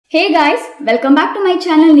Hey guys, welcome back to my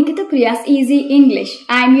channel Nikitha Priya's Easy English.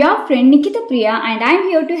 I am your friend Nikitha Priya and I am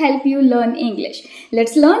here to help you learn English.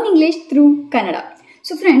 Let's learn English through Kannada.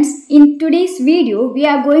 So friends, in today's video, we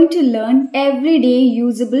are going to learn everyday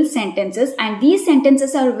usable sentences and these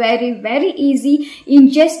sentences are very easy.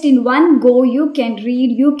 In one go, you can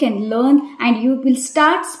read, you can learn and you will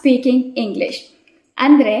start speaking English.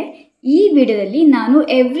 ಅಂದ್ರೆ ಈ ವಿಡಿಯೋದಲ್ಲಿ ನಾನು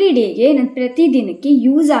every ಡೇಗೆ ನಾನು ಪ್ರತಿದಿನಕ್ಕೆ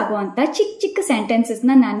use ಆಗುವಂತ ಚಿಕ್ಕ sentences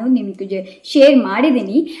ನಾನು ನಿಮಗೆ ಶೇರ್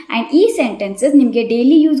ಮಾಡಿದ್ದೀನಿ ಅಂಡ್ ಈ ಸೆಂಟೆನ್ಸಸ್ ನಿಮಗೆ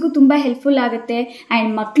ಡೈಲಿ ಯೂಸ್ಗೂ ತುಂಬಾ ಹೆಲ್ಪ್ಫುಲ್ ಆಗುತ್ತೆ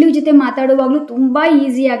ಅಂಡ್ ಮಕ್ಕಳ ಜೊತೆ ಮಾತಾಡುವಾಗಲೂ ತುಂಬಾ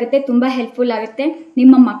ಈಸಿ ಆಗುತ್ತೆ, ತುಂಬಾ ಹೆಲ್ಪ್ಫುಲ್ ಆಗುತ್ತೆ.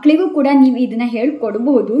 ನಿಮ್ಮ ಮಕ್ಕಳಿಗೂ ಕೂಡ ನೀವು ಇದನ್ನ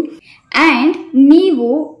ಹೇಳ್ಕೊಡಬಹುದು. ಅಂಡ್ ನೀವು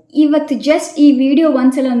ಇವತ್ತು ಜಸ್ಟ್ ಈ ವಿಡಿಯೋ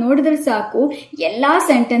ಒಂದ್ಸಲ ನೋಡಿದ್ರೆ ಸಾಕು ಎಲ್ಲಾ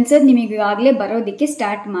ಸೆಂಟೆನ್ಸಸ್ ನಿಮಗೆ ಈಗಾಗಲೇ ಬರೋದಕ್ಕೆ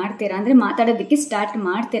ಸ್ಟಾರ್ಟ್ ಮಾಡ್ತೀರಾ, ಅಂದ್ರೆ ಮಾತಾಡೋದಕ್ಕೆ ಸ್ಟಾರ್ಟ್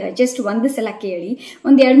ಮಾಡ್ತೀರಾ. ಜಸ್ಟ್ ಒಂದು ಸಲ ಕೇಳಿ,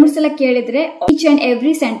 ಒಂದ್ 2-3 ಸಲ ಕೇಳಿದ್ರೆ ಈಚ್ ಅಂಡ್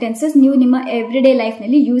ಎವ್ರಿ ಸೆಂಟೆನ್ಸಸ್ ನೀವು ನಿಮ್ಮ ಎವ್ರಿ ಡೇ ಲೈಫ್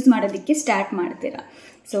ನಲ್ಲಿ ಯೂಸ್ ಮಾಡೋದಕ್ಕೆ ಸ್ಟಾರ್ಟ್ ಮಾಡ್ತೀರಾ.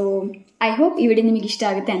 ಸೊ ಐ ಹೋಪ್ ಈ ವಿಡಿಯೋ ನಿಮಗೆ ಇಷ್ಟ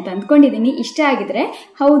ಆಗುತ್ತೆ ಅಂತ ಅಂದ್ಕೊಂಡಿದ್ದೀನಿ. ಇಷ್ಟ ಆಗಿದ್ರೆ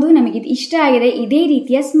ಹೌದು, ನಮಗೆ ಇದು ಇಷ್ಟ ಆಗಿದೆ, ಇದೇ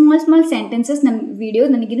ರೀತಿಯ ಸ್ಮಾಲ್ ಸೆಂಟೆನ್ಸಸ್ ನಮ್ಮ ವಿಡಿಯೋ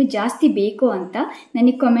ನನಗಿನ್ನು ಜಾಸ್ತಿ ಬೇಕು ಅಂತ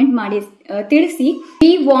ನನಗೆ ಕಾಮೆಂಟ್ ಮಾಡಿ ತಿಳಿಸಿ.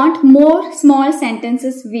 We want more small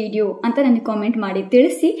sentences video ಅಂತ ನನಗೆ ಕಾಮೆಂಟ್ ಮಾಡಿ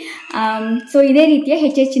ತಿಳಿಸಿ. ಸೊ ಇದೇ ರೀತಿಯ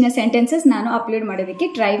ಹೆಚ್ಚಿನ ಸೆಂಟೆನ್ಸಸ್ ನಾನು ಅಪ್ಲೋಡ್ ಮಾಡೋದಕ್ಕೆ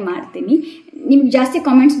ಟ್ರೈ ಮಾಡ್ತೀನಿ. ನಿಮ್ಗೆ ಜಾಸ್ತಿ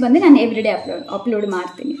ಕಾಮೆಂಟ್ಸ್ ಬಂದರೆ ನಾನು ಎವ್ರಿ ಡೇ ಅಪ್ಲೋಡ್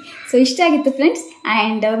ಮಾಡ್ತೀನಿ. ಸೊ ಇಷ್ಟ ಆಗಿತ್ತು friends,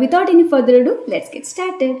 and without any further do let's get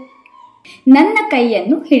started. ನನ್ನ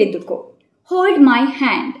ಕೈಯನ್ನು ಹಿಡಿದುಕೋ. Hold my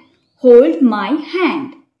hand, hold my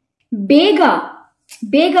hand.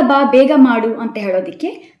 ಬೇಗ ಬಾ, ಬೇಗ ಮಾಡು ಅಂತ ಹೇಳೋದಿಕ್ಕೆ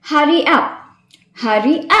ಹರಿ ಅಪ್,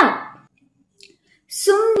 ಹರಿ ಅಪ್.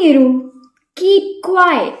 ಸುಮ್ಮನಿರು, ಕೀಪ್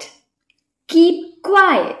ಕ್ವೈಟ್, ಕೀಪ್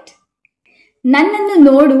ಕ್ವೈಟ್. ನನ್ನನ್ನು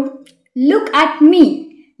ನೋಡು, look at me,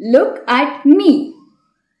 look at me.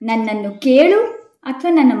 ನನ್ನನ್ನು ಕೇಳು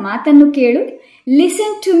ಅಥವಾ ನನ್ನ ಮಾತನ್ನು ಕೇಳು,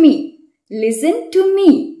 listen to me, listen to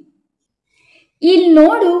me. ಇಲ್ಲಿ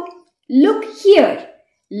ನೋಡು, ಲುಕ್ ಹಿಯರ್,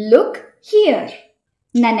 ಲುಕ್ ಹಿಯರ್.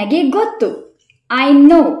 ನನಗೆ ಗೊತ್ತು, ಐ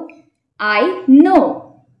ನೋ, ಐ ನೋ.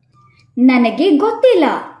 ನನಗೆ ಗೊತ್ತಿಲ್ಲ,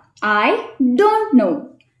 I don't know,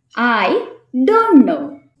 I don't know.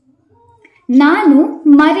 ನಾನು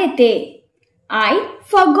ಮರೆತೆ, ಐ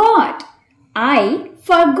ಫರ್ಗಾಟ್, ಐ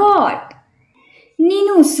ಫರ್ಗಾಟ್.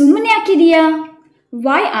 ನೀನು ಸುಮ್ಮನೆ ಹಾಕಿದೀಯಾ,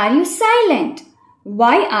 why are you silent,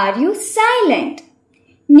 why are you silent.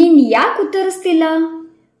 ನೀನ್ ಯಾಕೆ ಉತ್ತರಿಸ್ತಿಲ್ಲ,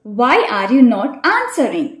 why are you not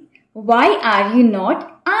answering, why are you not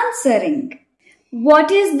answering.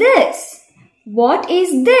 What is this, what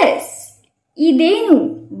is this. ಇದೇನು,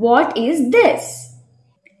 what is this.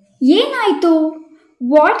 ಏನಾಯ್ತು,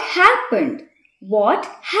 what happened, what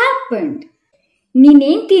happened.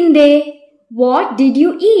 ನೀನೇನ್ ತಿಂದೆ, what did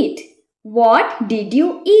you eat, what did you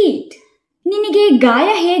eat. ನಿನಗೆ ಗಾಯ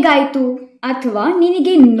ಹೇಗಾಯ್ತು ಅಥವಾ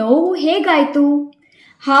ನಿನಗೆ ನೋವು ಹೇಗಾಯ್ತು.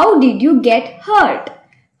 How did you get hurt?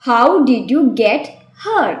 How did you get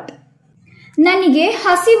hurt? ನನಗೆ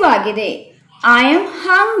ಹಸಿವಾಗಿದೆ, I am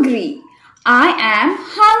hungry, I am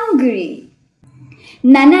hungry.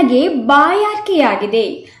 ನನಗೆ ಬಾಯಾರಿಕೆಯಾಗಿದೆ,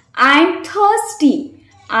 I am thirsty,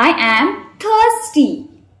 I am thirsty.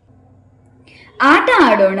 ಆಟ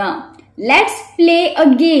ಆಡೋಣ, let's play a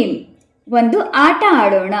game. ಒಂದು ಆಟ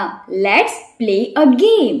ಆಡೋಣ, let's play a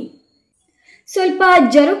game. ಸ್ವಲ್ಪ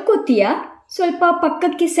ಜರುಕೋತೀಯ, ಸ್ವಲ್ಪ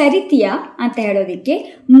ಪಕ್ಕಕ್ಕೆ ಸರಿತೀಯಾ ಅಂತ ಹೇಳೋದಿಕ್ಕೆ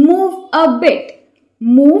ಮೂವ್ ಅ ಬಿಟ್,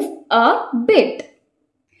 ಮೂವ್ ಅ ಬಿಟ್.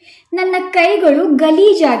 ನನ್ನ ಕೈಗಳು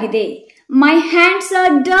ಗಲೀಜಾಗಿದೆ, my hands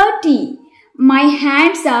R dirty, my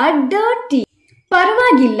hands R dirty.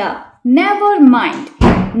 ಪರವಾಗಿಲ್ಲ, ನೆವರ್ ಮೈಂಡ್,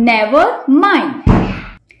 ನೆವರ್ ಮೈಂಡ್.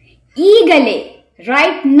 ಈಗಲೇ,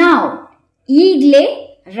 ರೈಟ್ ನೌ, ಈಗಲೇ,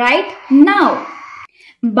 ರೈಟ್ ನೌ.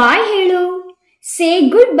 ಬಾಯ್ ಹೇಳು, ಸೇ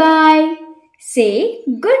ಗುಡ್ ಬಾಯ್, ಸೇ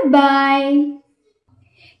ಗುಡ್ ಬಾಯ್.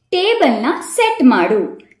 ಟೇಬಲ್ ನ ಸೆಟ್ ಮಾಡು,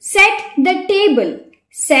 set the table,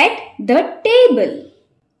 set the table.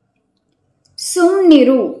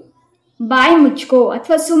 ಸುಮ್ನಿರು, ಬಾಯ್ ಮುಚ್ಕೋ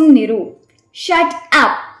ಅಥವಾ ಸುಮ್ನಿರು, shut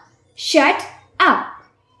up, shut up.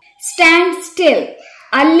 Stand still,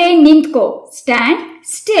 ಅಲ್ಲೇ ನಿಂತ್ಕೋ, stand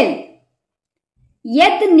still.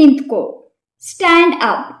 ಎದ್ದು ನಿಂತ್ಕೋ, ಸ್ಟ್ಯಾಂಡ್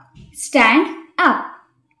ಅಪ್, ಸ್ಟ್ಯಾಂಡ್ ಅಪ್.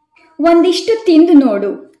 ಒಂದಿಷ್ಟು ತಿಂದು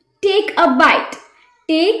ನೋಡು, take a byte,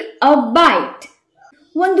 take a byte.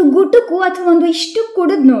 ಒಂದು ಗುಟುಕು ಅಥವಾ ಒಂದು ಇಷ್ಟು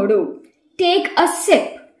ಕುಡಿದು ನೋಡು, take a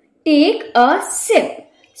SIP, take a SIP.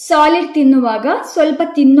 Solid ತಿನ್ನುವಾಗ ಸ್ವಲ್ಪ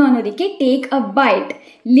ತಿನ್ನು ಅನ್ನೋದಕ್ಕೆ ಟೇಕ್ ಅ ಬೈಟ್.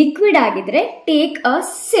 ಲಿಕ್ವಿಡ್ ಆಗಿದ್ರೆ ಟೇಕ್ ಅ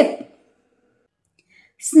ಸಿಪ್.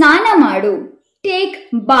 ಸ್ನಾನ ಮಾಡು, ಟೇಕ್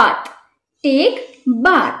ಬಾತ್, ಟೇಕ್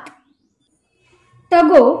ಬಾತ್.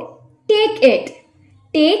 ತಗೋ, take it,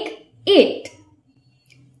 take it.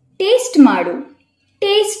 Taste ಮಾಡು,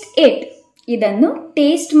 ಟೇಸ್ಟ್ ಇಟ್. ಇದನ್ನು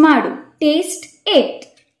ಟೇಸ್ಟ್ ಮಾಡು, ಟೇಸ್ಟ್ ಇಟ್.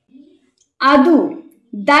 ಅದು,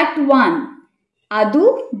 that one. ಅದು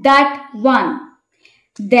that one.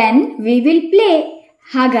 Then we will play.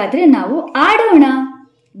 ಹಾಗಾದ್ರೆ ನಾವು ಆಡೋಣ.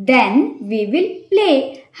 Then we will play.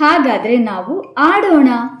 ಹಾಗಾದ್ರೆ ನಾವು ಆಡೋಣ.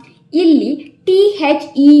 ಇಲ್ಲಿ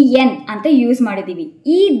THEN ಅಂತ ಯೂಸ್ ಮಾಡಿದೀವಿ.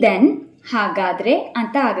 ಈ then ಹಾಗಾದ್ರೆ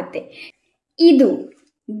ಅಂತ ಆಗುತ್ತೆ. ಇದು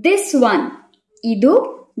this one. ಇದು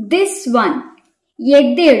this one.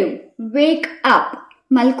 ಎದ್ದೇಳು wake up.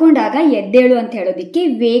 ಮಲ್ಕೊಂಡಾಗ ಎದ್ದೇಳು ಅಂತ ಹೇಳೋದಿಕ್ಕೆ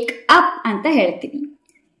wake up ಅಂತ ಹೇಳ್ತೀವಿ.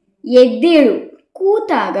 ಎದ್ದೇಳು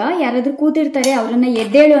ಕೂತಾಗ ಯಾರಾದ್ರೂ ಕೂತಿರ್ತಾರೆ ಅವರನ್ನ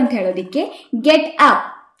ಎದ್ದೇಳು ಅಂತ ಹೇಳೋದಿಕ್ಕೆ get up.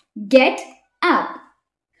 get up.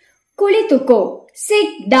 ಕುಳಿತುಕೋ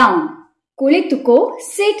sit down. ಕುಳಿತುಕೋ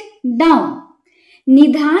sit down.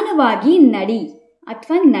 ನಿಧಾನವಾಗಿ ನಡಿ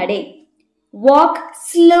ಅಥವಾ ನಡೆ walk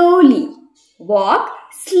slowly. walk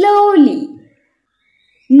slowly.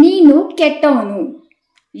 ನೀನು ಕೆಟ್ಟವನು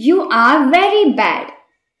you are very bad.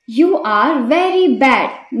 you are very bad.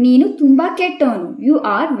 ನೀನು ತುಂಬಾ ಕೆಟ್ಟವನು you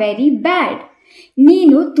are very bad.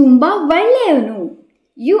 ನೀನು ತುಂಬಾ ಒಳ್ಳೆಯವನು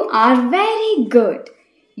you are very good.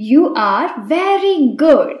 you are very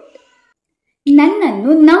good.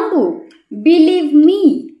 ನನ್ನನ್ನು ನಂಬು believe me.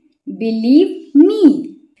 believe me.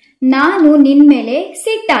 ನಾನು ನಿನ್ ಮೇಲೆ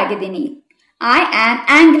ಸಿಟ್ಟಾಗಿದ್ದೀನಿ I am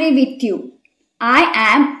angry with you. I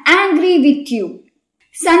am angry with you.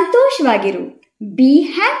 ಸಂತೋಷವಾಗಿರು be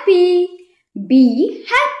happy. be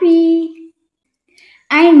happy.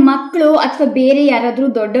 And ಮಕ್ಕಳು ಅಥವಾ ಬೇರೆ ಯಾರಾದ್ರೂ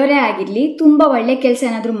ದೊಡ್ಡವರೇ ಆಗಿರ್ಲಿ ತುಂಬಾ ಒಳ್ಳೆ ಕೆಲಸ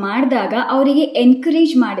ಏನಾದ್ರೂ ಮಾಡಿದಾಗ ಅವರಿಗೆ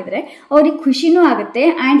ಎನ್ಕರೇಜ್ ಮಾಡಿದ್ರೆ ಅವ್ರಿಗೆ ಖುಷಿನೂ ಆಗುತ್ತೆ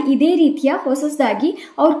ಅಂಡ್ ಇದೇ ರೀತಿಯ ಹೊಸದಾಗಿ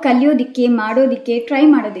ಅವ್ರು ಕಲಿಯೋದಿಕ್ಕೆ ಮಾಡೋದಿಕ್ಕೆ ಟ್ರೈ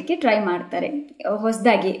ಮಾಡ್ತಾರೆ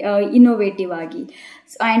ಹೊಸದಾಗಿ ಇನ್ನೋವೇಟಿವ್ ಆಗಿ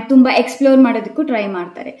ಅಂಡ್ ತುಂಬಾ ಎಕ್ಸ್ಪ್ಲೋರ್ ಮಾಡೋದಕ್ಕೂ ಟ್ರೈ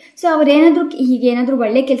ಮಾಡ್ತಾರೆ. ಸೊ ಅವ್ರೇನಾದ್ರೂ ಹೀಗೇನಾದ್ರೂ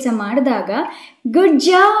ಒಳ್ಳೆ ಕೆಲಸ ಮಾಡಿದಾಗ ಗುಡ್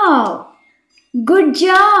ಜಾಬ್ ಗುಡ್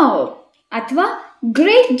ಜಾಬ್ ಅಥವಾ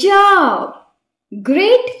ಗ್ರೇಟ್ ಜಾಬ್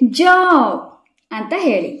ಗ್ರೇಟ್ ಜಾಬ್ ಅಂತ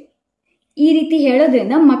ಹೇಳಿ. ಈ ರೀತಿ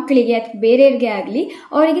ಹೇಳೋದ್ರಿಂದ ಮಕ್ಕಳಿಗೆ ಅಥವಾ ಬೇರೆಯವ್ರಿಗೆ ಆಗಲಿ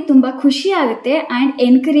ಅವರಿಗೆ ತುಂಬಾ ಖುಷಿ ಆಗುತ್ತೆ ಅಂಡ್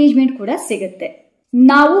ಎನ್ಕರೇಜ್ಮೆಂಟ್ ಕೂಡ ಸಿಗುತ್ತೆ.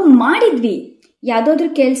 ನಾವು ಮಾಡಿದ್ವಿ ಯಾವ್ದಾದ್ರು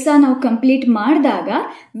ಕೆಲಸ ನಾವು ಕಂಪ್ಲೀಟ್ ಮಾಡಿದಾಗ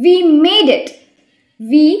we made it.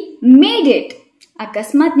 We made it.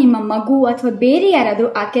 ಅಕಸ್ಮಾತ್ ನಿಮ್ಮ ಮಗು ಅಥವಾ ಬೇರೆ ಯಾರಾದ್ರೂ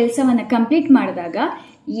ಆ ಕೆಲಸವನ್ನ ಕಂಪ್ಲೀಟ್ ಮಾಡಿದಾಗ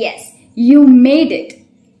S you made it.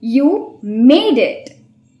 You made it.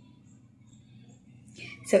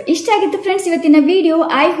 So ಇಷ್ಟ ಆಗಿತ್ತು ಫ್ರೆಂಡ್ಸ್ ಇವತ್ತಿನ ವಿಡಿಯೋ.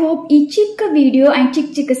 ಐ ಹೋಪ್ ಈ ಚಿಕ್ಕ ವಿಡಿಯೋ ಅಂಡ್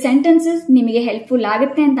ಚಿಕ್ಕ ಸೆಂಟೆನ್ಸಸ್ ನಿಮಗೆ ಹೆಲ್ಪ್ಫುಲ್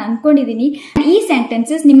ಆಗುತ್ತೆ ಅಂತ ಅನ್ಕೊಂಡಿದೀನಿ. ಈ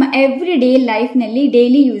ಸೆಂಟೆನ್ಸಸ್ ನಿಮ್ಮ ಎವ್ರಿ ಡೇ ಲೈಫ್ ನಲ್ಲಿ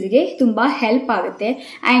ಡೈಲಿ ಯೂಸ್ಗೆ ತುಂಬಾ ಹೆಲ್ಪ್ ಆಗುತ್ತೆ.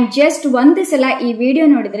 ಅಂಡ್ ಜಸ್ಟ್ ಒಂದು ಸಲ ಈ ವಿಡಿಯೋ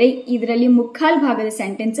ನೋಡಿದ್ರೆ ಇದರಲ್ಲಿ ಮುಕ್ಕಾಲ್ ಭಾಗದ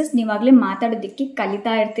ಸೆಂಟೆನ್ಸಸ್ ನೀವಾಗ್ಲೇ ಮಾತಾಡೋದಕ್ಕೆ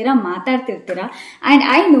ಕಲಿತಾ ಇರ್ತೀರಾ, ಮಾತಾಡ್ತಿರ್ತೀರಾ. And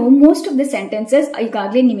I know most of the sentences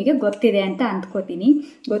ಈಗಾಗಲೇ ನಿಮಗೆ ಗೊತ್ತಿದೆ ಅಂತ ಅಂದ್ಕೋತೀನಿ.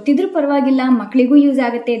 ಗೊತ್ತಿದ್ರೂ ಪರವಾಗಿಲ್ಲ, ಮಕ್ಕಳಿಗೂ ಯೂಸ್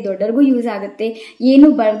ಆಗುತ್ತೆ, ದೊಡ್ಡರಿಗೂ ಯೂಸ್ ಆಗುತ್ತೆ, ಏನು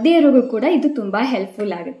ಬರ್ದೇ ಇರೋರು ಕೂಡ ಇದು ತುಂಬಾ ಹೆಲ್ಪ್ಫುಲ್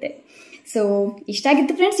ಆಗುತ್ತೆ. ಸೊ ಇಷ್ಟ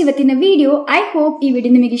ಆಗಿತ್ತು ಫ್ರೆಂಡ್ಸ್ ಇವತ್ತಿನ ವಿಡಿಯೋ. ಐ ಹೋಪ್ ಈ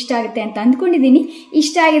ವಿಡಿಯೋ ನಿಮಗೆ ಇಷ್ಟ ಆಗುತ್ತೆ ಅಂತ ಅಂದ್ಕೊಂಡಿದ್ದೀನಿ.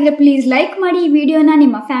 ಇಷ್ಟ ಆಗಿದ್ರೆ ಪ್ಲೀಸ್ ಲೈಕ್ ಮಾಡಿ, ಈ ವಿಡಿಯೋನ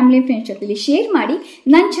ನಿಮ್ಮ ಫ್ಯಾಮಿಲಿ ಫ್ರೆಂಡ್ಸ್ ಜೊತೆ ಶೇರ್ ಮಾಡಿ.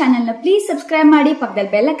 ನನ್ನ ಚಾನಲ್ನ ಪ್ಲೀಸ್ ಸಬ್ಸ್ಕ್ರೈಬ್ ಮಾಡಿ,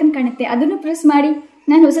 ಪಕ್ಕದಲ್ಲಿ ಬೆಲ್ ಐಕಾನ್ ಕಾಣುತ್ತೆ ಅದನ್ನು ಪ್ರೆಸ್ ಮಾಡಿ.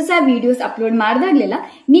 ನಾನು ಹೊಸ ವಿಡಿಯೋಸ್ ಅಪ್ಲೋಡ್ ಮಾಡಿದಾಗಲೆಲ್ಲ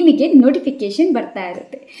ನಿಮಗೆ ನೋಟಿಫಿಕೇಶನ್ ಬರ್ತಾ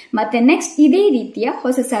ಇರುತ್ತೆ. ಮತ್ತೆ ನೆಕ್ಸ್ಟ್ ಇದೇ ರೀತಿಯ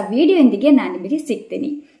ಹೊಸ ವಿಡಿಯೋದೊಂದಿಗೆ ನಾನು ನಿಮಗೆ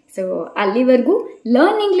ಸಿಗ್ತೀನಿ. ಸೊ ಅಲ್ಲಿವರೆಗೂ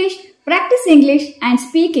learn English, practice English and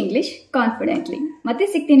speak English confidently. ಮತ್ತೆ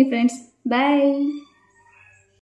ಸಿಗ್ತೀನಿ ಫ್ರೆಂಡ್ಸ್. ಬಾಯ್.